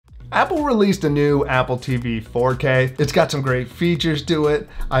Apple released a new Apple TV 4K. It's got some great features to it.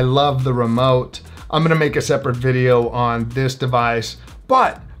 I love the remote. I'm gonna make a separate video on this device,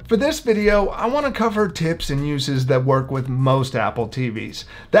 but for this video, I want to cover tips and uses that work with most Apple TVs.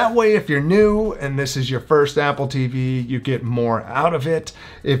 That way, if you're new and this is your first Apple TV, you get more out of it.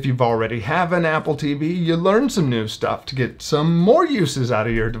 If you've already have an Apple TV, you learn some new stuff to get some more uses out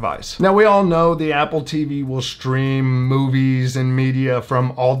of your device. Now, we all know the Apple TV will stream movies and media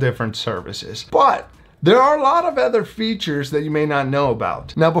from all different services, but there are a lot of other features that you may not know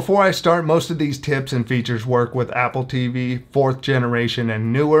about. Now, before I start, most of these tips and features work with Apple TV 4th generation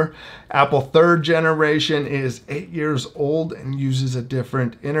and newer. Apple 3rd generation is 8 years old and uses a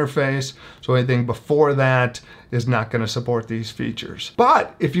different interface, so anything before that is not going to support these features.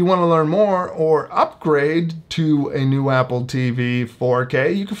 But if you want to learn more or upgrade to a new Apple TV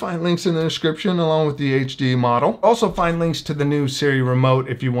 4K, you can find links in the description along with the HD model. Also find links to the new Siri remote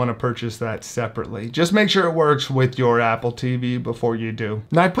if you want to purchase that separately. Just make sure it works with your Apple TV before you do.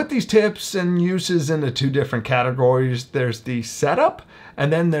 Now, I put these tips and uses into two different categories. There's the setup,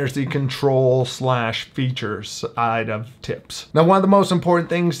 and then there's the control/features side of tips. Now, one of the most important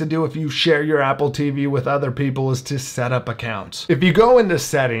things to do if you share your Apple TV with other people is to set up accounts. If you go into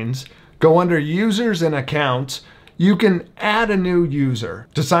settings, go under users and accounts, you can add a new user.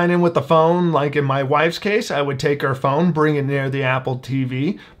 To sign in with the phone, like in my wife's case, I would take her phone, bring it near the Apple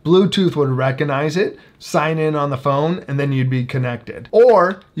TV, Bluetooth would recognize it, sign in on the phone, and then you'd be connected.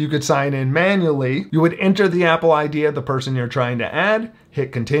 Or you could sign in manually. You would enter the Apple ID of the person you're trying to add,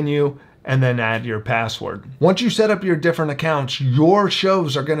 hit continue, and then add your password. Once you set up your different accounts, your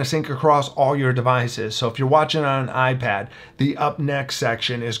shows are gonna sync across all your devices. So if you're watching on an iPad, the up next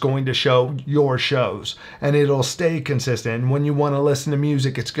section is going to show your shows and it'll stay consistent. And when you wanna listen to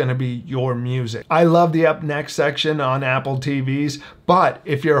music, it's gonna be your music. I love the up next section on Apple TVs, but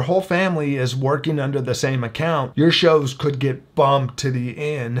if your whole family is working under the same account, your shows could get bumped to the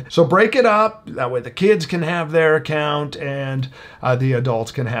end. So break it up, that way the kids can have their account and the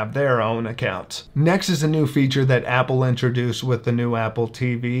adults can have their own accounts. Next is a new feature that Apple introduced with the new Apple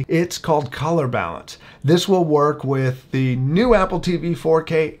TV. It's called color balance. This will work with the new Apple TV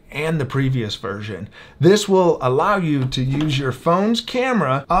 4K and the previous version. This will allow you to use your phone's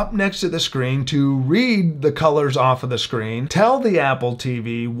camera up next to the screen to read the colors off of the screen, tell the Apple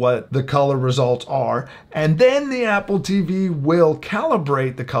TV what the color results are, and then the Apple TV will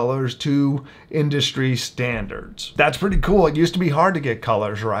calibrate the colors to industry standards. That's pretty cool. It used to be hard to get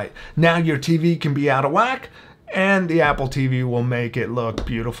colors right. Now your TV can be out of whack, and the Apple TV will make it look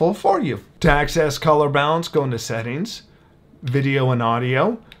beautiful for you. To access color balance, go into settings, video and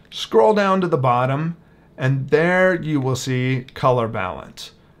audio, scroll down to the bottom, and there you will see color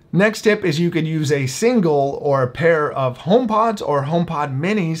balance. Next tip is you could use a single or a pair of HomePods or HomePod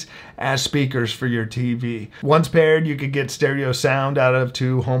minis as speakers for your TV. Once paired, you could get stereo sound out of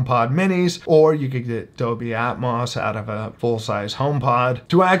 2 HomePod minis, or you could get Dolby Atmos out of a full-size HomePod.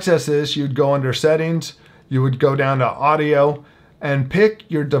 To access this, you'd go under settings, you would go down to audio, and pick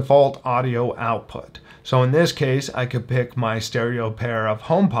your default audio output. So in this case, I could pick my stereo pair of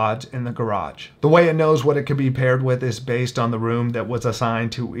HomePods in the garage. The way it knows what it could be paired with is based on the room that was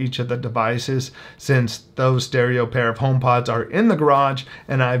assigned to each of the devices. Since those stereo pair of HomePods are in the garage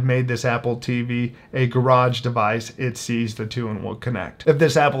and I've made this Apple TV a garage device, it sees the two and will connect. If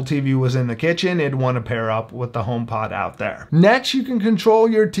this Apple TV was in the kitchen, it'd want to pair up with the HomePod out there. Next, you can control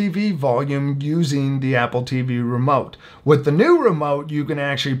your TV volume using the Apple TV remote. With the new remote, you can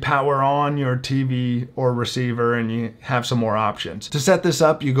actually power on your TV or receiver and you have some more options. To set this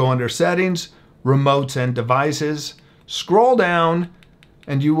up, you go under settings, remotes and devices, scroll down,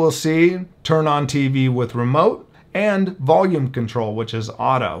 and you will see turn on TV with remote and volume control, which is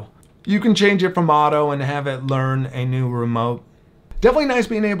auto. You can change it from auto and have it learn a new remote. Definitely nice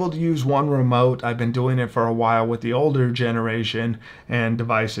being able to use one remote. I've been doing it for a while with the older generation and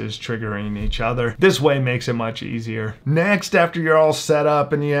devices triggering each other. This way makes it much easier. Next, after you're all set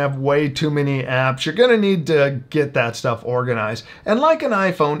up and you have way too many apps, you're gonna need to get that stuff organized. And like an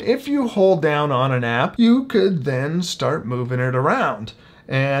iPhone, if you hold down on an app, you could then start moving it around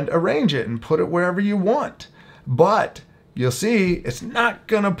and arrange it and put it wherever you want. But you'll see it's not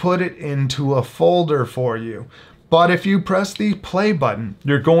gonna put it into a folder for you. But if you press the play button,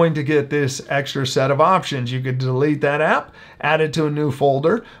 you're going to get this extra set of options. You could delete that app, add it to a new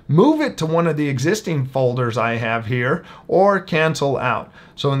folder, move it to one of the existing folders I have here, or cancel out.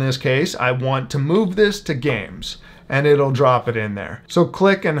 So in this case, I want to move this to games, and it'll drop it in there. So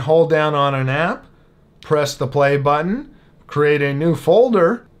click and hold down on an app, press the play button, create a new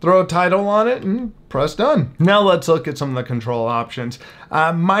folder, throw a title on it, and press done. Now let's look at some of the control options.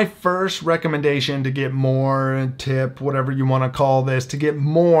 My first recommendation to get more, tip, whatever you want to call this, to get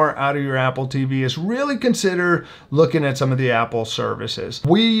more out of your Apple TV is really consider looking at some of the Apple services.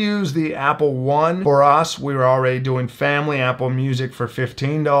 We use the Apple One. For us, we were already doing family Apple Music for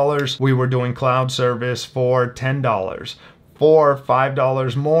 $15. We were doing cloud service for $10. For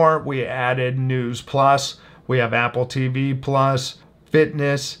 $5 more, we added News Plus. We have Apple TV Plus,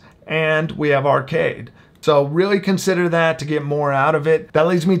 Fitness, and we have Arcade. So really consider that to get more out of it. That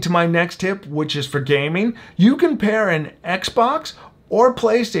leads me to my next tip, which is for gaming. You can pair an Xbox or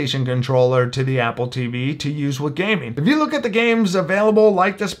PlayStation controller to the Apple TV to use with gaming. If you look at the games available,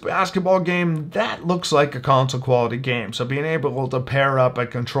 like this basketball game, that looks like a console quality game. So being able to pair up a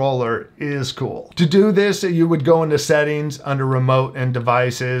controller is cool. To do this, you would go into settings under remote and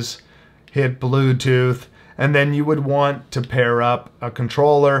devices, hit Bluetooth, and then you would want to pair up a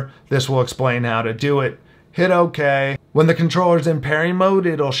controller. This will explain how to do it. Hit OK. When the controller's in pairing mode,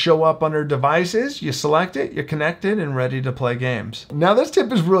 it'll show up under devices. You select it, you're connected and ready to play games. Now this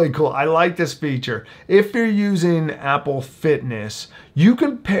tip is really cool. I like this feature. If you're using Apple Fitness, you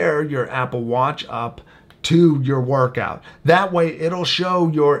can pair your Apple Watch up to your workout. That way it'll show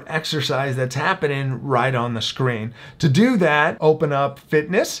your exercise that's happening right on the screen. To do that, open up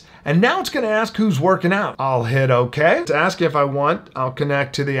Fitness, and now it's going to ask who's working out. I'll hit OK. To ask if I want, I'll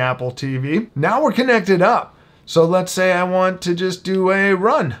connect to the Apple TV. Now we're connected up. So let's say I want to just do a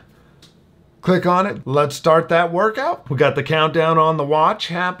run. Click on it. Let's start that workout. We got the countdown on the watch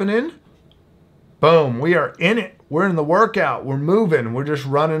happening. Boom, we are in it. We're in the workout, we're moving, we're just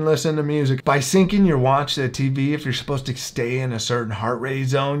running, listening to music. By syncing your watch to the TV, if you're supposed to stay in a certain heart rate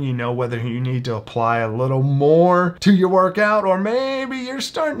zone, you know whether you need to apply a little more to your workout, or maybe you're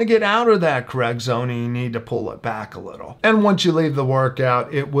starting to get out of that correct zone and you need to pull it back a little. And once you leave the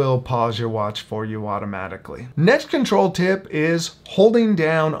workout, it will pause your watch for you automatically. Next control tip is holding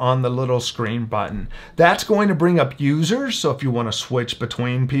down on the little screen button. That's going to bring up users, so if you want to switch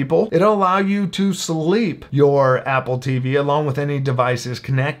between people, it'll allow you to sleep your Apple TV along with any devices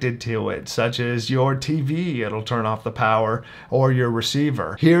connected to it, such as your TV, it'll turn off the power, or your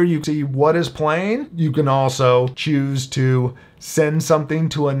receiver. Here you see what is playing. You can also choose to send something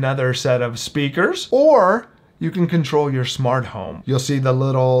to another set of speakers, or you can control your smart home. You'll see the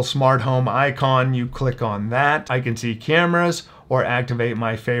little smart home icon. You click on that. I can see cameras or activate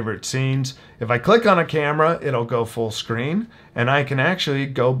my favorite scenes. If I click on a camera, it'll go full screen, and I can actually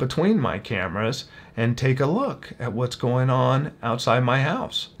go between my cameras and take a look at what's going on outside my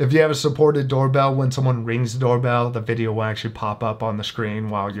house. If you have a supported doorbell, when someone rings the doorbell, the video will actually pop up on the screen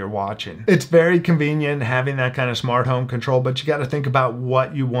while you're watching. It's very convenient having that kind of smart home control, but you got to think about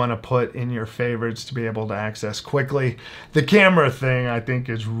what you want to put in your favorites to be able to access quickly. The camera thing I think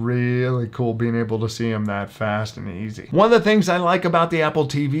is really cool, being able to see them that fast and easy. One of the things I like about the Apple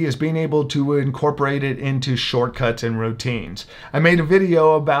TV is being able to incorporate it into shortcuts and routines. I made a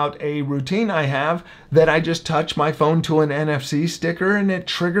video about a routine I have that I just touch my phone to an NFC sticker and it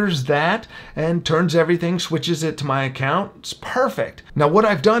triggers that and turns everything, switches it to my account. It's perfect. Now what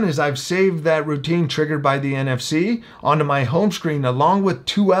I've done is I've saved that routine triggered by the NFC onto my home screen along with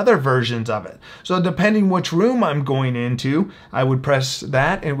 2 other versions of it. So depending which room I'm going into, I would press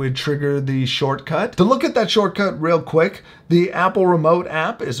that and it would trigger the shortcut. To look at that shortcut real quick, the Apple Remote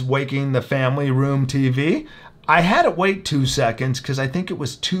app is waking the family room TV. I had it wait 2 seconds because I think it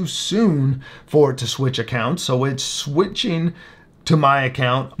was too soon for it to switch accounts. So it's switching to my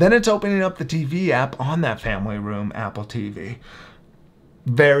account. Then it's opening up the TV app on that family room Apple TV.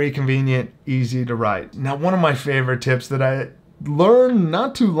 Very convenient, easy to write. Now, one of my favorite tips that I learned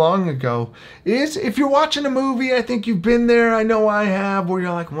not too long ago is if you're watching a movie, I think you've been there, I know I have, where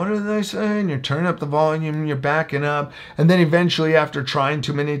you're like, what are they saying? You're turning up the volume, you're backing up, and then eventually after trying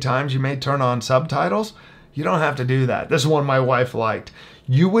too many times, you may turn on subtitles. You don't have to do that. This is one my wife liked.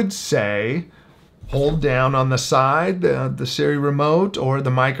 You would say, hold down on the side, the Siri remote or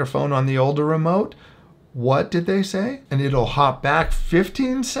the microphone on the older remote. What did they say? And it'll hop back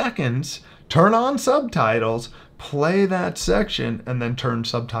 15 seconds, turn on subtitles, play that section, and then turn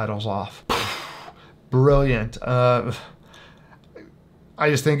subtitles off. Brilliant. I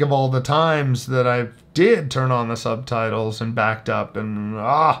just think of all the times that I've did turn on the subtitles and backed up and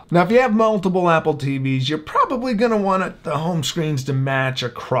Now if you have multiple Apple TVs, you're probably gonna want the home screens to match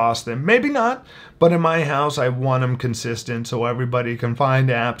across them. Maybe not, but in my house I want them consistent so everybody can find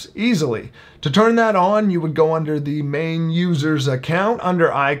apps easily. To turn that on, you would go under the main user's account. Under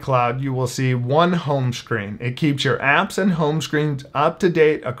iCloud, you will see one home screen. It keeps your apps and home screens up to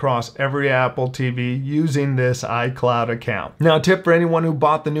date across every Apple TV using this iCloud account. Now, a tip for anyone who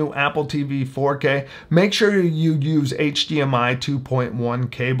bought the new Apple TV 4K, make sure you use HDMI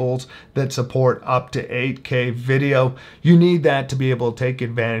 2.1 cables that support up to 8K video. You need that to be able to take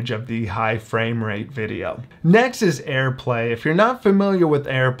advantage of the high frame rate video. Next is AirPlay. If you're not familiar with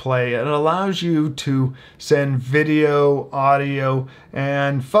AirPlay, it allows you to send video, audio,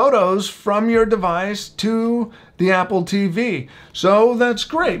 and photos from your device to the Apple TV. So that's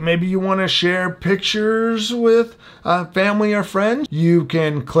great. Maybe you want to share pictures with family or friends. You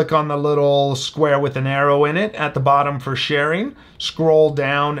can click on the little square with an arrow in it at the bottom for sharing, scroll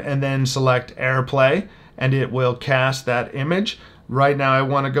down, and then select AirPlay, and it will cast that image. Right now I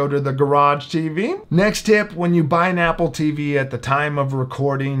want to go to the garage TV. Next tip, when you buy an Apple TV at the time of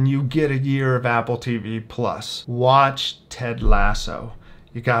recording, you get a year of Apple TV Plus. Watch Ted Lasso.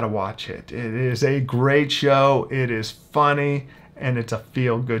 You gotta watch it. It is a great show. It is funny, and it's a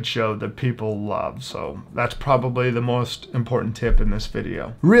feel-good show that people love. So that's probably the most important tip in this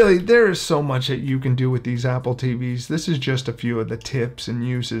video. Really, there is so much that you can do with these Apple TVs. This is just a few of the tips and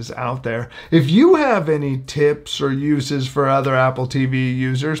uses out there. If you have any tips or uses for other Apple TV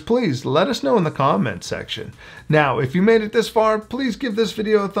users, please let us know in the comments section. Now, if you made it this far, please give this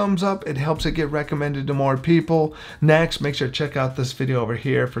video a thumbs up. It helps it get recommended to more people. Next, make sure to check out this video over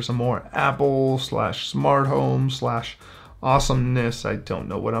here for some more Apple/smart home/awesomeness. I don't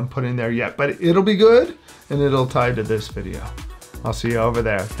know what I'm putting there yet, but it'll be good and it'll tie to this video. I'll see you over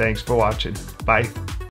there. Thanks for watching. Bye.